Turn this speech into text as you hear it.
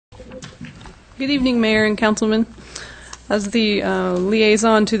Good evening, Mayor and Councilman. As the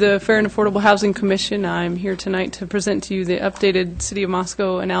liaison to the Fair and Affordable Housing Commission, I'm here tonight to present to you the updated City of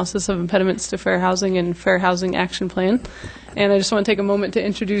Moscow analysis of impediments to fair housing and fair housing action plan. And I just want to take a moment to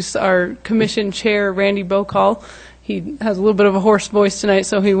introduce our commission chair, Randy Bocall. He has a little bit of a hoarse voice tonight,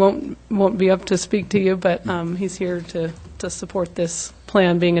 so he won't be up to speak to you, but he's here to support this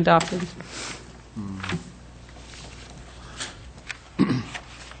plan being adopted.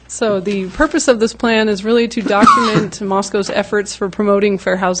 So the purpose of this plan is really to document Moscow's efforts for promoting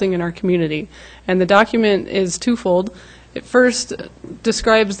fair housing in our community. And the document is twofold. It first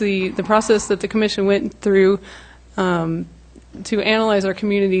describes the process that the Commission went through to analyze our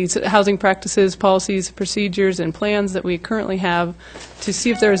community's housing practices, policies, procedures, and plans that we currently have to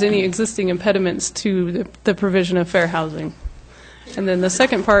see if there is any existing impediments to the provision of fair housing. And then the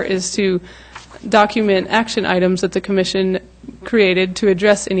second part is to document action items that the Commission created to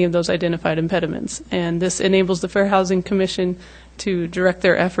address any of those identified impediments. And this enables the Fair Housing Commission to direct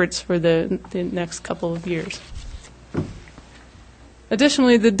their efforts for the next couple of years.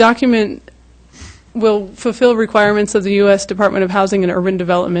 Additionally, the document will fulfill requirements of the U.S. Department of Housing and Urban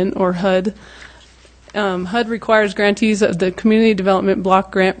Development, or HUD. HUD requires grantees of the Community Development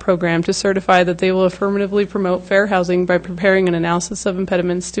Block Grant Program to certify that they will affirmatively promote fair housing by preparing an analysis of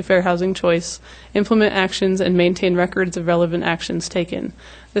impediments to fair housing choice, implement actions, and maintain records of relevant actions taken.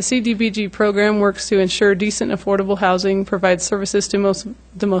 The CDBG program works to ensure decent, affordable housing, provides services to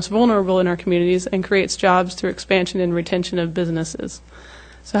the most vulnerable in our communities, and creates jobs through expansion and retention of businesses.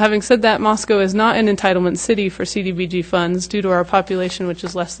 So having said that, Moscow is not an entitlement city for CDBG funds due to our population, which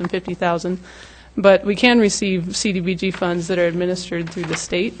is less than 50,000. But we can receive CDBG funds that are administered through the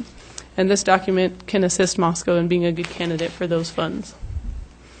state, and this document can assist Moscow in being a good candidate for those funds.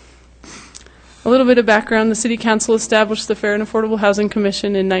 A little bit of background: the City Council established the Fair and Affordable Housing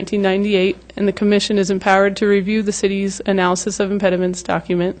Commission in 1998, and the Commission is empowered to review the City's analysis of impediments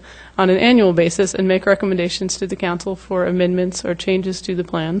document on an annual basis and make recommendations to the Council for amendments or changes to the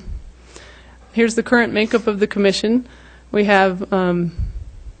plan. Here's the current makeup of the Commission. We have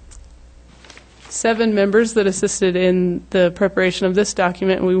 7 members that assisted in the preparation of this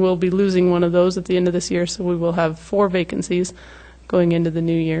document. We will be losing one of those at the end of this year, so we will have 4 vacancies going into the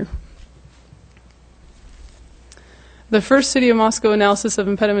new year. The first City of Moscow analysis of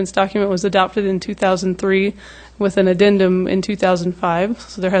impediments document was adopted in 2003 with an addendum in 2005,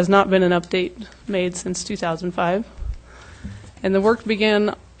 so there has not been an update made since 2005. And the work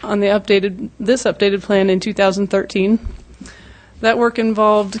began on this updated plan in 2013. That work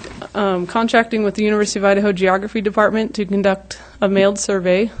involved contracting with the University of Idaho Geography Department to conduct a mailed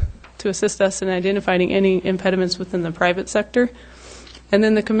survey to assist us in identifying any impediments within the private sector. And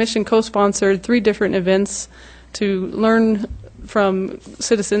then the Commission co-sponsored 3 different events to learn from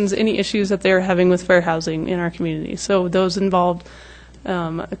citizens any issues that they're having with fair housing in our community. So those involved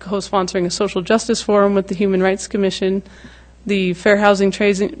co-sponsoring a social justice forum with the Human Rights Commission, the fair housing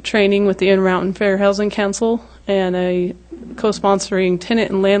training with the Intermountain Fair Housing Council, and a co-sponsoring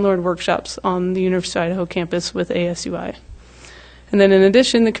tenant and landlord workshops on the University of Idaho campus with ASUI. And then in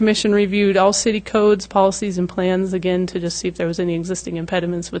addition, the Commission reviewed all city codes, policies, and plans, again, to just see if there was any existing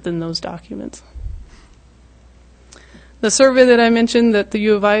impediments within those documents. The survey that I mentioned that the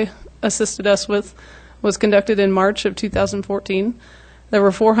U of I assisted us with was conducted in March of 2014. There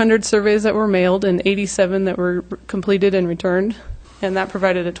were 400 surveys that were mailed and 87 that were completed and returned, and that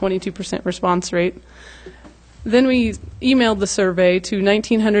provided a 22% response rate. Then we emailed the survey to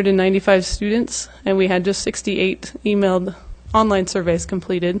 1,995 students, and we had just 68 emailed online surveys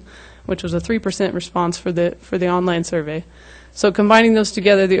completed, which was a 3% response for the online survey. So combining those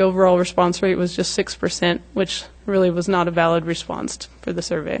together, the overall response rate was just 6%, which really was not a valid response for the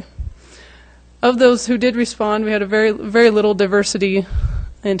survey. Of those who did respond, we had a very little diversity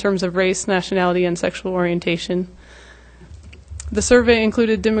in terms of race, nationality, and sexual orientation. The survey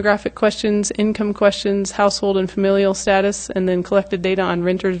included demographic questions, income questions, household and familial status, and then collected data on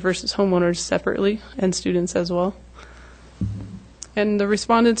renters versus homeowners separately, and students as well. And the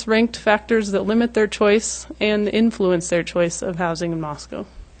respondents ranked factors that limit their choice and influence their choice of housing in Moscow.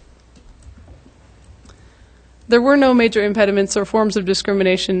 There were no major impediments or forms of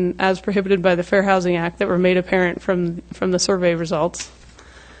discrimination as prohibited by the Fair Housing Act that were made apparent from the survey results.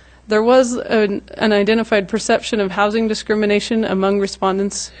 There was an identified perception of housing discrimination among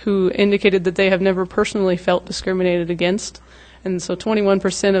respondents who indicated that they have never personally felt discriminated against. And so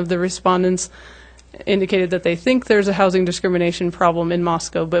 21% of the respondents indicated that they think there's a housing discrimination problem in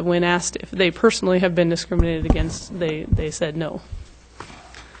Moscow, but when asked if they personally have been discriminated against, they said no.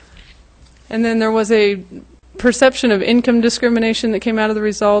 And then there was a perception of income discrimination that came out of the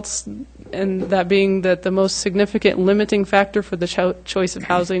results. and that being that the most significant limiting factor for the choice of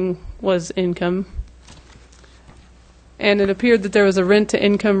housing was income. And it appeared that there was a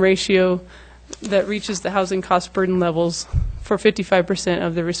rent-to-income ratio that reaches the housing cost burden levels for 55%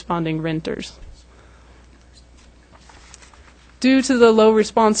 of the responding renters. Due to the low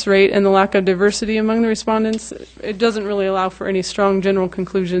response rate and the lack of diversity among the respondents, it doesn't really allow for any strong general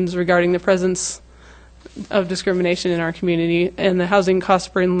conclusions regarding the presence of discrimination in our community, and the housing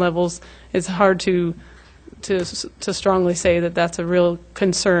cost burden levels, it's hard to strongly say that that's a real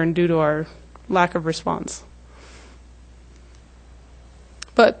concern due to our lack of response.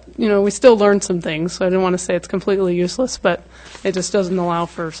 But, you know, we still learned some things, so I didn't want to say it's completely useless, but it just doesn't allow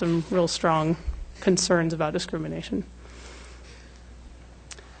for some real strong concerns about discrimination.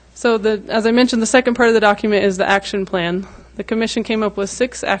 So as I mentioned, the second part of the document is the action plan. The Commission came up with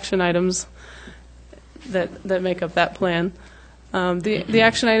 6 action items that make up that plan. The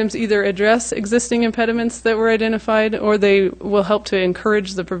action items either address existing impediments that were identified, or they will help to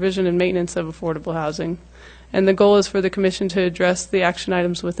encourage the provision and maintenance of affordable housing. And the goal is for the Commission to address the action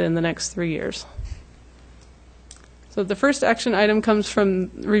items within the next 3 years. So the first action item comes from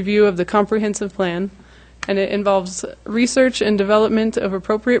review of the comprehensive plan, and it involves research and development of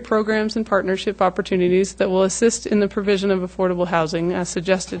appropriate programs and partnership opportunities that will assist in the provision of affordable housing as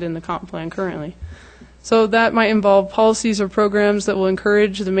suggested in the comp plan currently. So that might involve policies or programs that will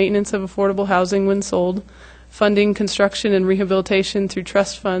encourage the maintenance of affordable housing when sold, funding construction and rehabilitation through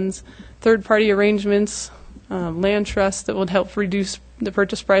trust funds, third-party arrangements, land trusts that would help reduce the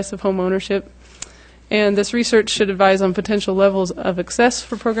purchase price of home ownership. And this research should advise on potential levels of access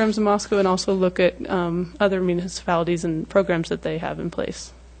for programs in Moscow, and also look at other municipalities and programs that they have in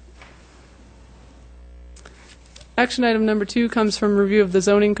place. Action item number 2 comes from review of the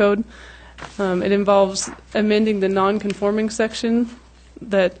zoning code. It involves amending the non-conforming section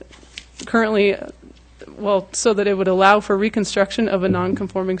that currently, so that it would allow for reconstruction of a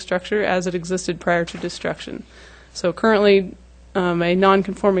non-conforming structure as it existed prior to destruction. So currently, a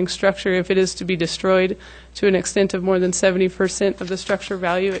non-conforming structure, if it is to be destroyed to an extent of more than 70% of the structure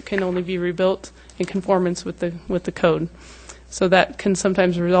value, it can only be rebuilt in conformance with the code. So that can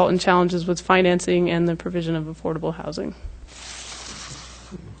sometimes result in challenges with financing and the provision of affordable housing.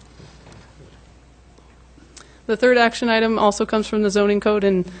 The third action item also comes from the zoning code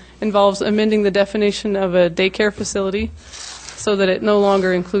and involves amending the definition of a daycare facility so that it no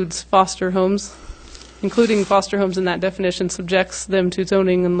longer includes foster homes. Including foster homes in that definition subjects them to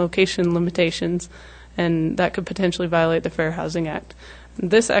zoning and location limitations, and that could potentially violate the Fair Housing Act.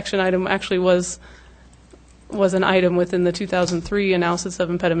 This action item actually was an item within the 2003 analysis of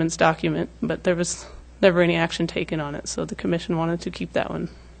impediments document, but there was never any action taken on it, so the Commission wanted to keep that one.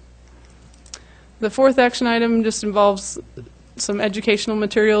 The fourth action item just involves some educational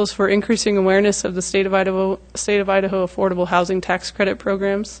materials for increasing awareness of the State of Idaho affordable housing tax credit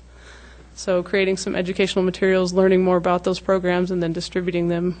programs. So creating some educational materials, learning more about those programs, and then distributing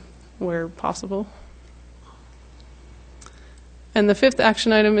them where possible. And the fifth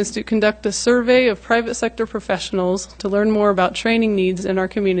action item is to conduct a survey of private sector professionals to learn more about training needs in our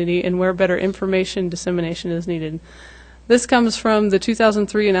community and where better information dissemination is needed. This comes from the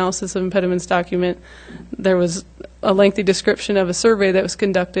 2003 analysis of impediments document. There was a lengthy description of a survey that was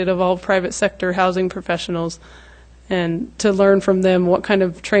conducted of all private sector housing professionals, and to learn from them what kind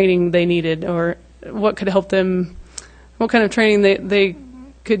of training they needed, or what could help them, what kind of training they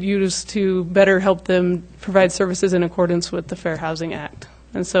could use to better help them provide services in accordance with the Fair Housing Act.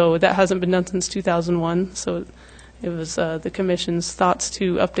 And so that hasn't been done since 2001, so it was the Commission's thoughts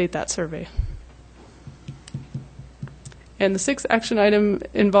to update that survey. And the sixth action item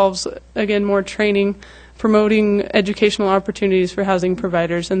involves, again, more training, promoting educational opportunities for housing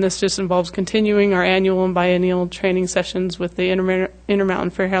providers, and this just involves continuing our annual and biennial training sessions with the Intermountain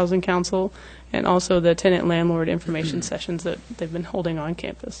Fair Housing Council, and also the tenant landlord information sessions that they've been holding on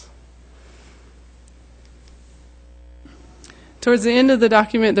campus. Towards the end of the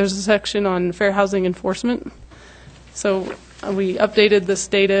document, there's a section on fair housing enforcement. So we updated this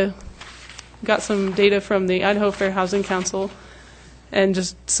data, got some data from the Idaho Fair Housing Council, and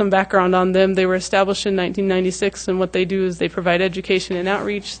just some background on them. They were established in 1996, and what they do is they provide education and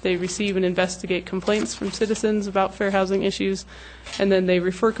outreach. They receive and investigate complaints from citizens about fair housing issues, and then they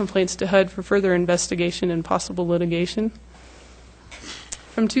refer complaints to HUD for further investigation and possible litigation.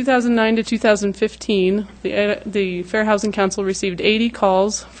 From 2009 to 2015, the Fair Housing Council received 80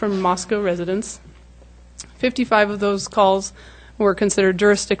 calls from Moscow residents. 55 of those calls were considered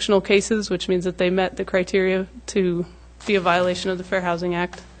jurisdictional cases, which means that they met the criteria to be a violation of the Fair Housing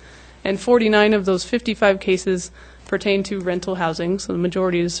Act. And 49 of those 55 cases pertain to rental housing, so the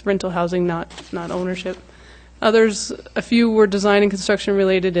majority is rental housing, not ownership. Others, a few were design and construction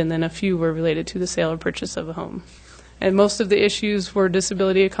related, and then a few were related to the sale or purchase of a home. And most of the issues were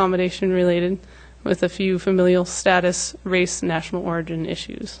disability accommodation related, with a few familial status, race, national origin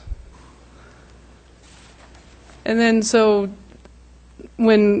issues. And then so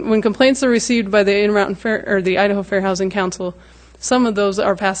when complaints are received by the Intermountain Fair or the Idaho Fair Housing Council, some of those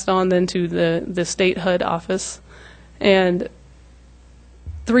are passed on then to the state HUD office. And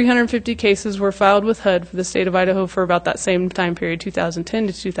 350 cases were filed with HUD for the state of Idaho for about that same time period, 2010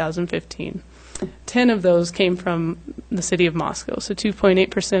 to 2015. 10 of those came from the city of Moscow, so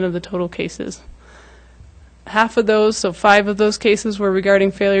 2.8% of the total cases. Half of those, so 5 of those cases, were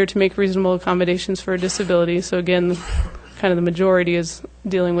regarding failure to make reasonable accommodations for a disability. So again, kind of the majority is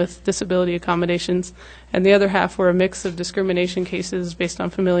dealing with disability accommodations. And the other half were a mix of discrimination cases based on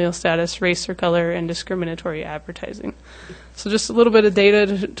familial status, race or color, and discriminatory advertising. So just a little bit of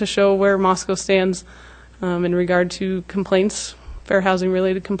data to show where Moscow stands in regard to complaints, fair housing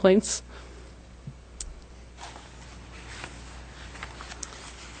related complaints.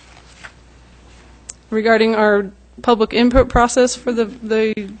 Regarding our public input process for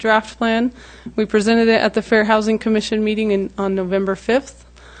the draft plan, we presented it at the Fair Housing Commission meeting on November 5th.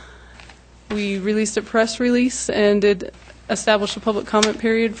 We released a press release and did establish a public comment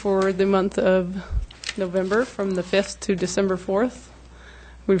period for the month of November from the 5th to December 4th.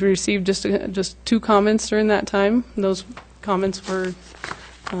 We've received just 2 comments during that time. Those comments were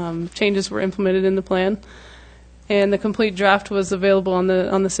changes were implemented in the plan, and the complete draft was available on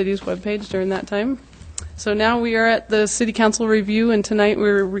the city's webpage during that time. So now we are at the City Council review, and tonight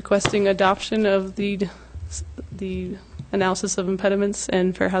we're requesting adoption of the analysis of impediments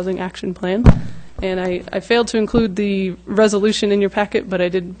and fair housing action plan. And I failed to include the resolution in your packet, but I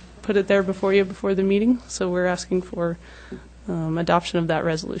did put it there before you before the meeting. So we're asking for adoption of that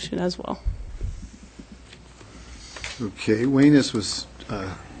resolution as well. Okay, Wayne, this was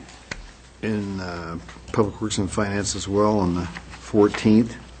in Public Works and Finance as well on the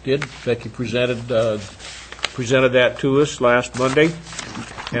 14th. Did. Becky presented that to us last Monday,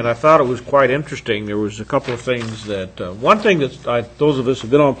 and I thought it was quite interesting. There was a couple of things that, one thing that those of us who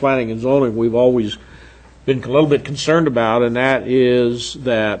have been on planning and zoning, we've always been a little bit concerned about, and that is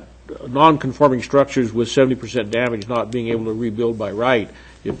that non-conforming structures with 70% damage not being able to rebuild by right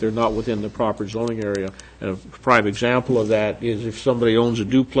if they're not within the proper zoning area. And a prime example of that is if somebody owns a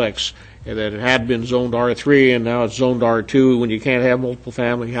duplex and that it had been zoned R3 and now it's zoned R2, when you can't have multiple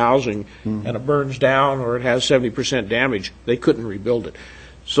family housing and it burns down or it has 70% damage, they couldn't rebuild it.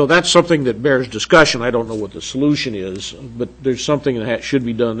 So that's something that bears discussion. I don't know what the solution is, but there's something that should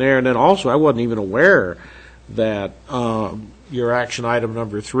be done there. And then also, I wasn't even aware that your action item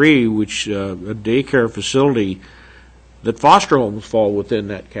number 3, which a daycare facility, that foster homes fall within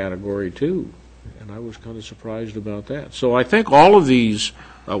that category too. And I was kind of surprised about that. So I think all of these,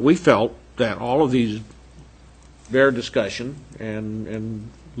 we felt that all of these bear discussion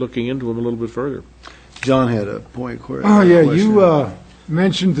and looking into them a little bit further. John had a point. Oh, yeah, you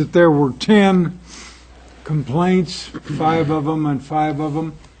mentioned that there were 10 complaints, 5 of them and 5 of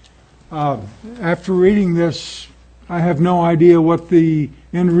them. After reading this, I have no idea what the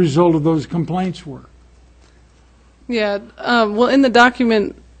end result of those complaints were. Yeah, well, in the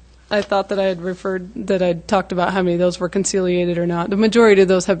document, I thought that I had talked about how many of those were conciliated or not. The majority of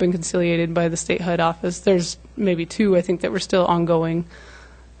those have been conciliated by the state HUD office. There's maybe 2, I think, that were still ongoing,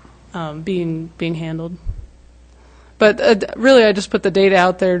 being handled. But really, I just put the data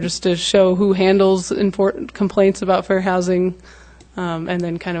out there just to show who handles important complaints about fair housing, and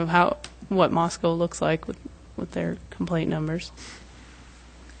then kind of what Moscow looks like with their complaint numbers.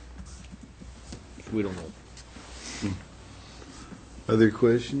 We don't know. Other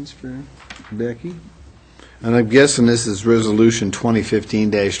questions for Becky? And I'm guessing this is Resolution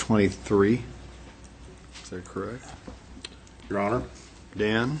 2015-23. Is that correct? Your Honor,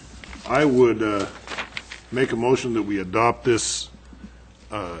 Dan? I would make a motion that we adopt this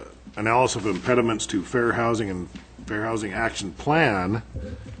analysis of impediments to fair housing and fair housing action plan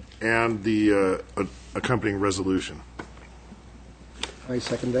and the accompanying resolution. I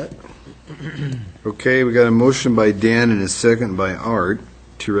second that. Okay, we got a motion by Dan and a second by Art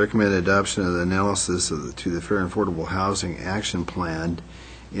to recommend adoption of the analysis to the Fair and Affordable Housing Action Plan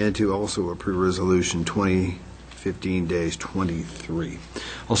and to also approve Resolution 2015-23.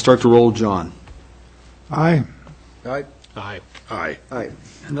 I'll start the roll. John? Aye. Aye. Aye. Aye. Aye.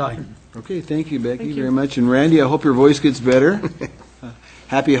 And aye. Okay, thank you, Becky, very much. And Randy, I hope your voice gets better.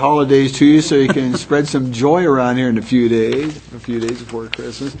 Happy holidays to you, so you can spread some joy around here in a few days before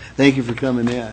Christmas. Thank you for coming in.